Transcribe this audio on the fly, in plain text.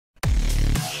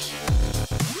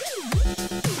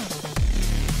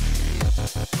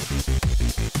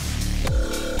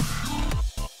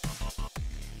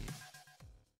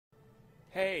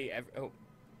Hey, oh.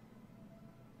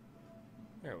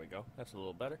 There we go. That's a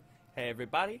little better. Hey,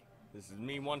 everybody. This is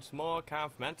me once more,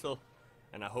 Confmental.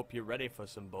 And I hope you're ready for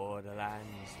some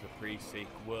Borderlands, the pre-sequel.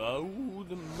 Whoa,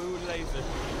 the moon laser.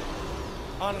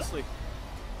 Honestly.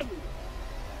 Oh,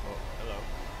 hello.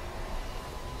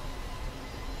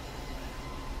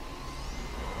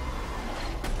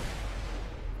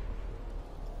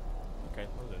 Okay,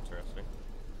 that was interesting.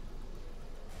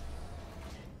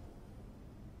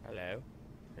 Hello.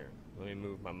 Here, let me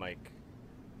move my mic.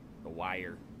 The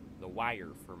wire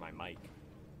for my mic.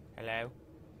 Hello.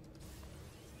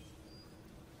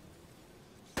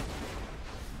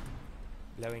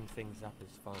 Blowing things up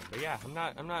is fun, but yeah, I'm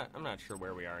not sure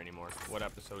where we are anymore. What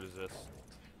episode is this?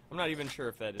 I'm not even sure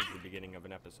if that is the beginning of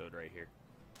an episode right here.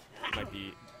 It might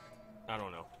be. I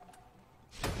don't know.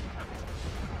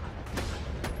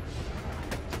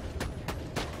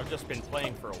 I've just been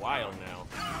playing for a while now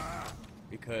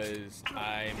because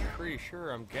I'm pretty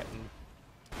sure I'm getting.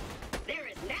 There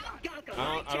is now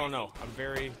I don't know. I'm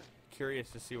very curious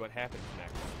to see what happens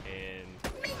next, and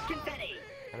confetti.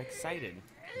 I'm excited.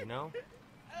 You know,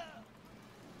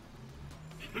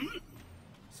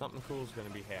 something cool's gonna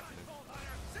be happening.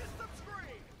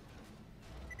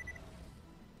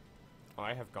 Oh,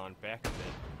 I have gone back a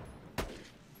bit.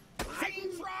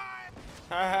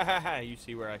 Ha ha ha ha! You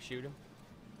see where I shoot him?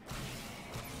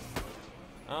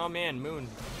 Oh man, moon.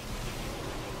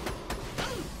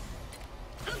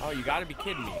 Oh, you gotta be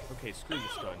kidding me. Okay, screw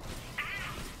this gun.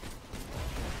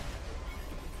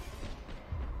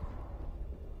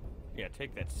 Yeah,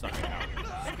 take that sucker out.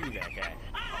 Screw that guy.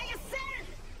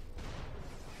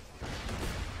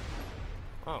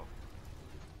 Oh.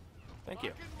 Thank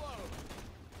you.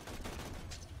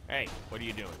 Hey, what are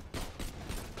you doing?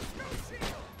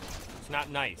 It's not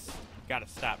nice. You gotta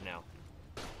stop now.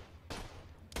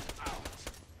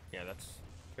 Yeah, that's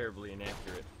terribly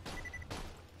inaccurate.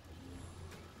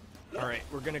 Alright,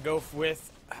 we're gonna go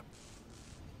with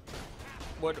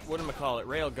what am I call it?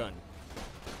 Railgun.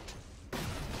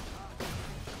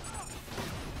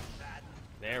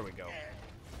 There we go.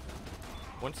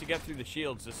 Once you get through the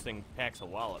shields, this thing packs a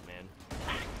wallet, man.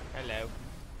 Hello.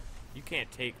 You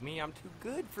can't take me. I'm too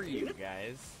good for you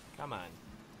guys. Come on.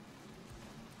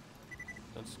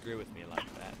 Don't screw with me like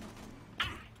that.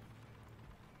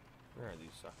 Where are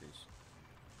these suckers?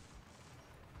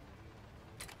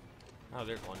 Oh,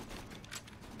 there's one.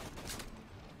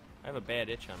 I have a bad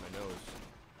itch on my nose.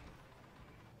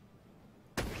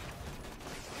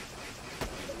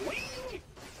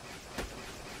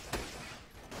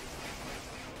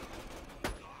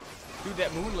 Dude,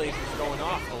 that moon laser is going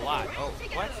off a lot. Oh,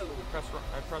 what?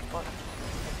 I pressed button.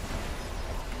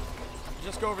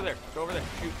 Just go over there. Go over there.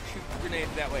 Shoot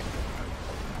grenades that way.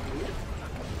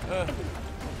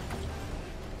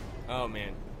 Oh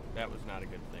man, that was not a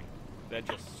good thing. That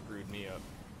just screwed me up.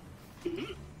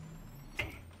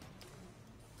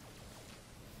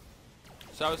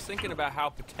 So I was thinking about how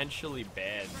potentially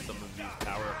bad some of these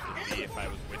power-ups would be if I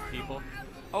was with people.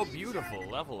 Oh, beautiful.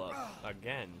 Level up.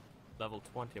 Again. Level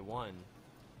 21.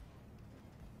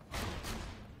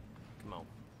 Come on.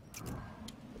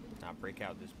 Now break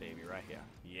out this baby right here.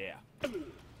 Yeah.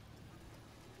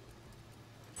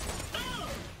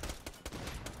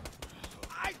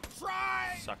 I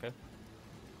tried! Sucker.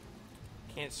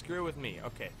 Can't screw with me.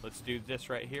 Okay, let's do this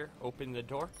right here. Open the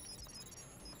door.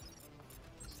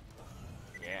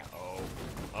 Yeah. Oh.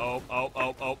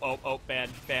 Bad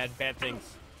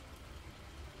things.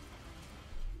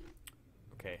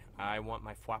 Okay, I want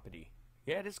my fwappity.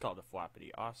 Yeah, it is called a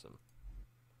fwappity. Awesome.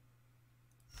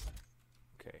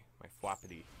 Okay, my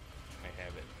fwappity. I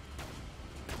have it.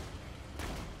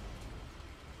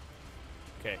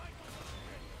 Okay.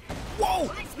 Whoa!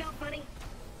 I smell funny.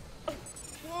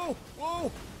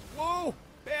 Whoa!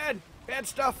 Bad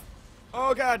stuff.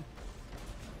 Oh god.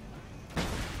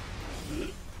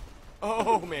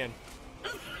 Oh man.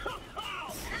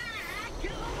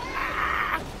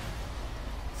 Ah!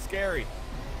 Scary.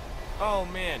 Oh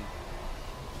man.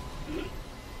 You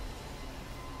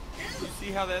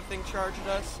see how that thing charged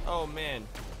us? Oh man.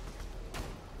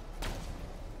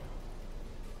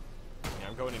 Yeah,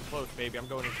 I'm going in close, baby. I'm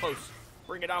going in close.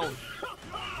 Bring it on.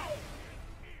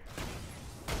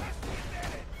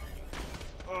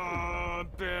 Oh,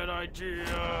 bad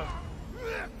idea.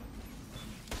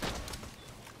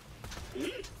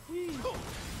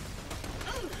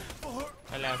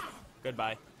 Hello.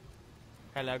 Goodbye.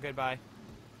 Hello, goodbye.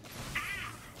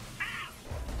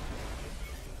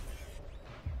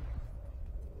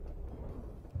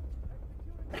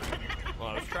 Well,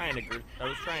 I was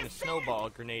trying to snowball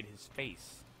grenade his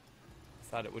face.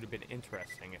 Thought it would have been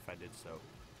interesting if I did so.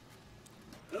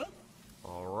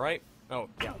 Alright. Oh,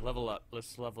 yeah, level up.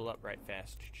 Let's level up right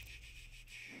fast.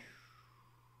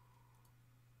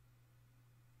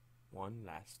 One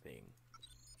last thing.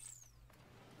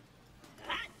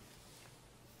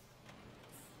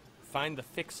 Find the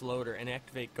fix loader and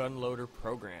activate gun loader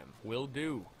program. Will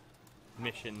do.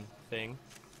 Mission thing.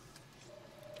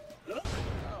 Oh,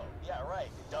 yeah, right.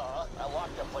 Duh. I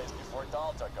locked that place before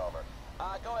Dahl took over.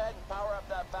 Go ahead and power up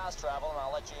that fast travel and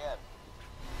I'll let you in.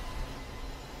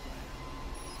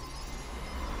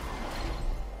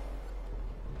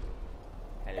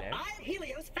 Hello? Iron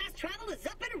Helios fast travel is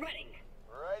up and running.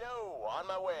 Righto, on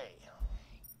my way.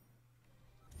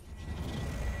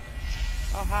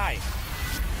 Oh, hi.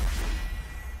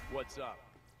 What's up?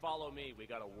 Follow me. We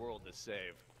got a world to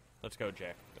save. Let's go,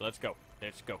 Jack. Let's go.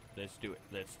 Let's go. Let's do it.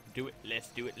 Let's do it. Let's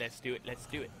do it. Let's do it. Let's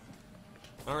do it.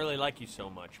 I don't really like you so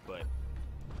much, but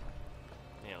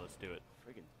yeah, let's do it.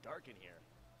 Friggin' dark in here.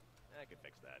 I can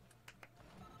fix that.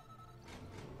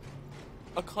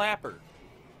 A clapper.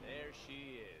 There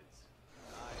she is.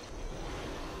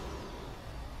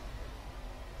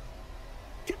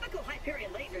 Typical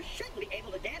Hyperion lasers shouldn't be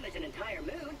able to damage an entire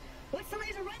moon. What's the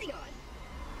laser running on?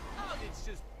 Oh, it's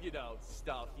just, you know,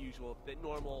 stuff, usual, that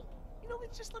normal. You know,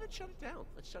 let's just let it shut it down.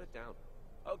 Let's shut it down.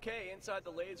 Okay, inside the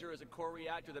laser is a core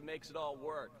reactor that makes it all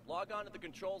work. Log on to the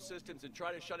control systems and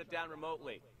try to shut it down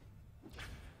remotely.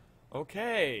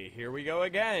 Okay, here we go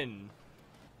again.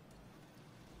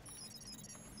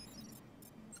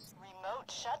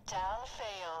 Remote shutdown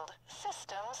failed.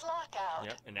 Systems lockout.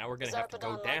 Yep, and now we're gonna have to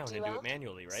go down and do it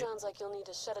manually, right? Sounds like you'll need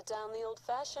to shut it down the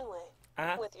old-fashioned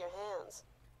way. With your hands.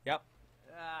 Yep.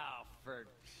 Oh,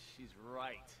 she's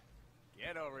right.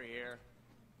 Get over here.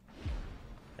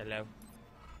 Hello.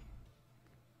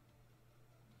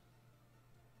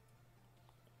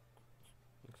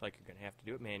 Looks like you're gonna have to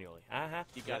do it manually.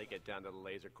 You gotta get down to the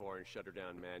laser core and shut her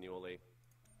down manually.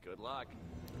 Good luck.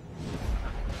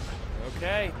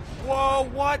 Okay. Whoa,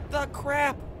 what the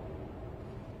crap?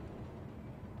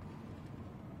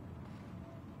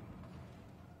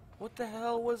 What the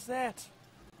hell was that?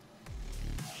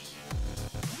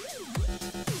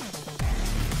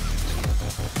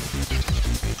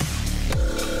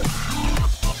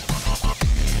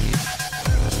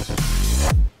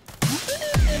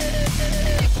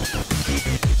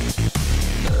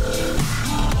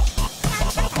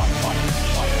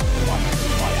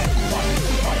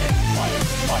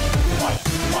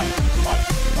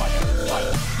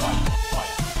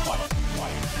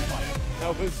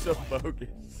 That was so bogus.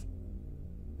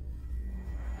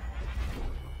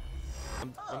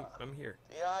 I'm here.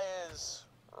 The eye is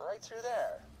right through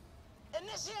there.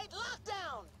 Initiate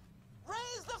lockdown!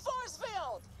 Raise the force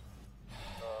field!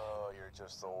 Oh, you're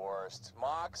just the worst.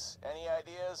 Mox, any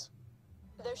ideas?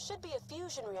 There should be a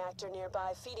fusion reactor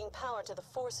nearby feeding power to the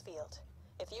force field.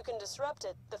 If you can disrupt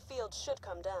it, the field should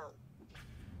come down.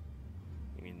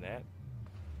 You mean that?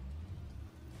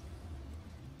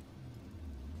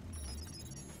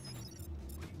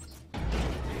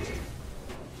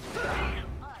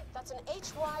 That's an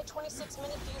HY-26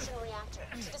 mini-fusion reactor.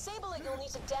 To disable it, you'll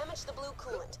need to damage the blue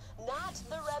coolant, not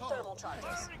the red thermal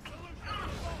charges.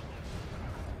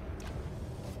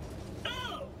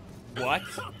 What?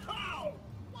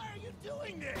 Why are you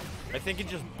doing this? I think it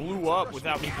just blew up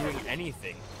without me doing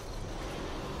anything.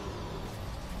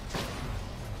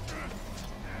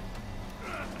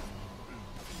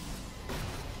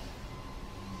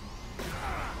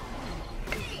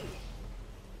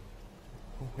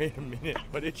 Wait a minute,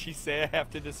 what did she say I have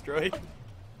to destroy?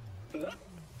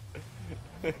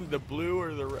 The blue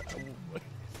or the red?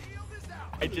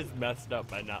 I just messed up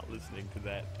by not listening to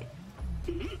that.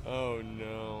 Oh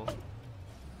no.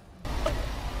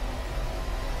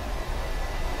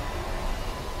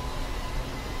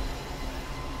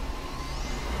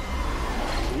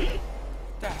 What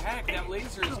the heck? That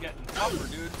laser is getting tougher,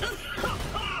 dude.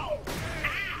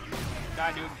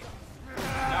 Die, dude.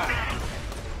 Die.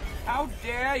 How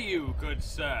dare you, good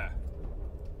sir?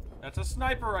 That's a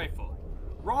sniper rifle.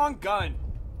 Wrong gun.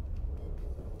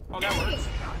 Oh, that works.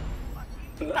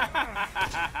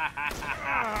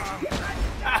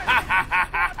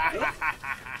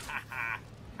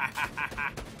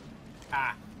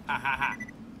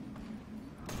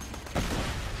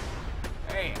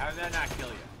 Hey, how did that not kill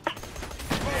you?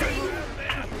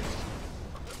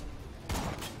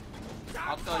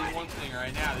 I'll tell you one thing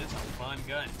right now, this is a fun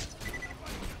gun.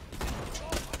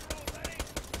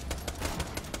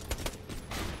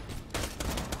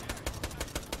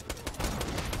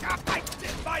 I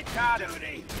did my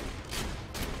duty!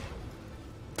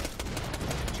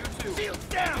 You too. Shields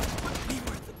down! We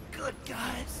were the good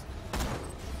guys.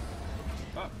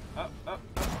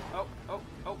 Oh.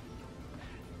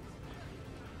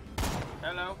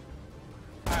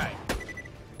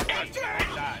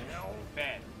 Dodge.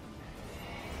 Bad.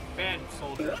 Bad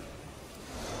soldier.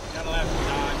 Gotta let him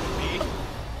dodge me.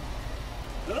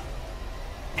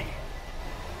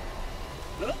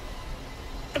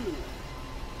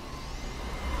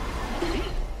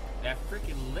 That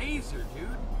freaking laser,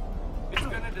 dude. It's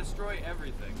gonna destroy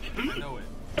everything. I know it.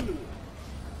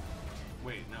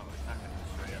 Wait, no, it's not gonna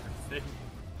destroy everything.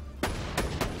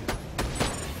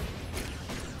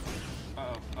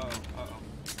 Uh-oh.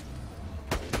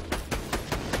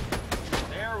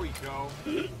 There we go.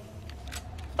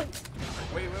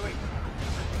 Wait.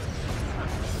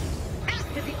 Out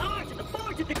to the R to the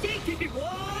 4 to the D to the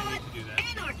what?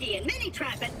 Anarchy and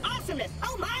mini-trap and awesomeness.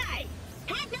 Oh my!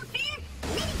 Have no fear.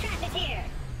 Mini-trap is here.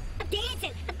 I'm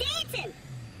dancing.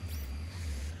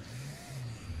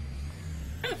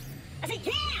 I said,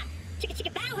 yeah! Chicka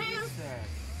chicka bow wow!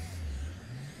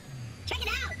 Check it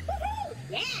out! Woohoo!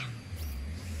 Yeah!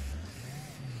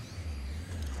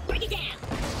 Break it down!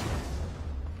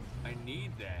 I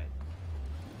need that.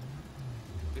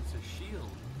 It's a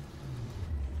shield.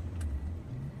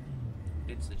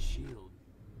 It's a shield.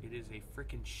 It is a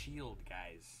frickin' shield,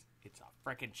 guys. It's a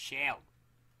frickin' shield.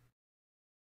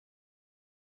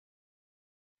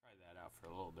 Try that out for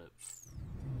a little bit.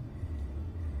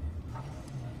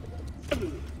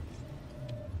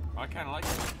 I kind of like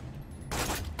it.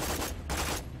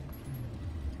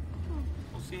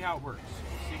 We'll see how it works.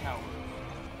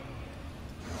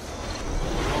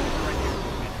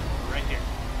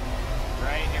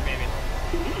 Right here, baby.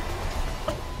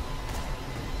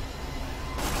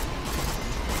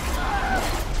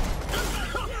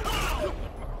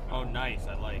 Oh, nice.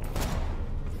 I like it.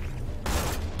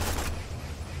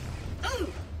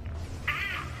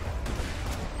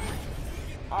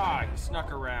 Ah, he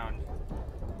snuck around.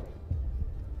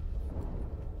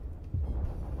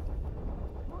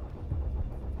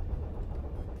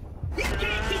 You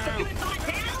can't keep the good bot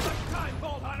down! Time,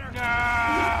 Bolt Hunter!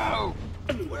 No!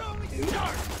 We're only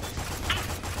start!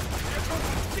 There goes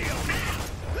the shield!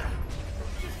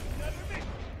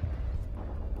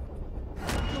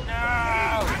 No!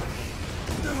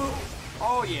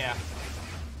 Oh, yeah.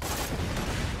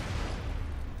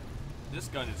 This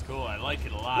gun is cool. I like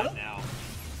it a lot now.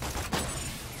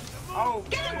 Oh!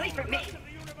 Get away from me!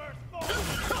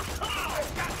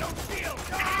 I've got no shield!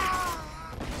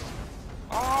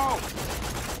 Oh!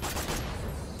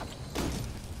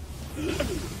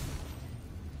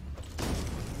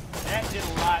 That did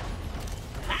a lot.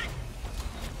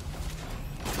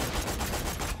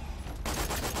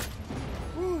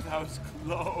 Whew, that was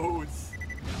close.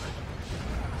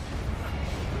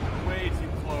 Way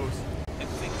too close. And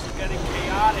things are getting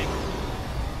chaotic.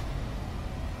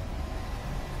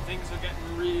 Things are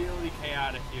getting really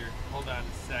chaotic here. Hold on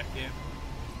a second.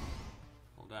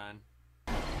 Hold on.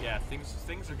 Yeah,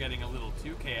 things are getting a little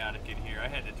too chaotic in here. I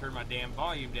had to turn my damn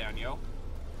volume down, yo.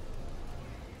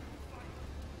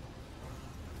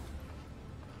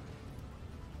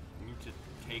 I need to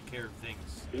take care of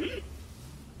things.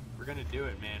 We're gonna do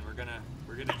it, man. We're gonna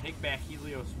take back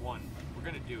Helios 1. We're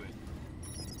gonna do it.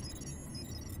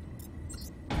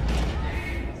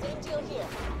 Same deal here.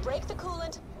 Break the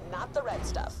coolant, not the red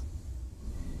stuff.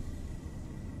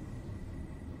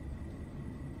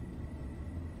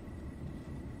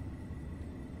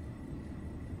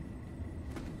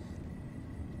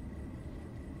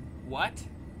 What?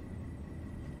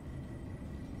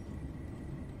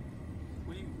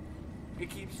 It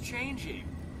keeps changing.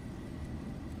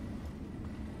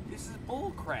 This is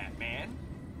bullcrap, man.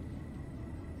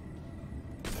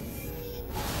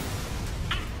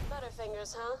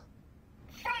 Butterfingers, huh?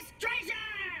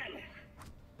 Frustration!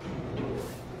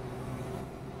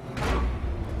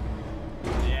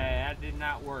 Yeah, that did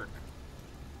not work.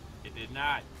 It did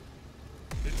not.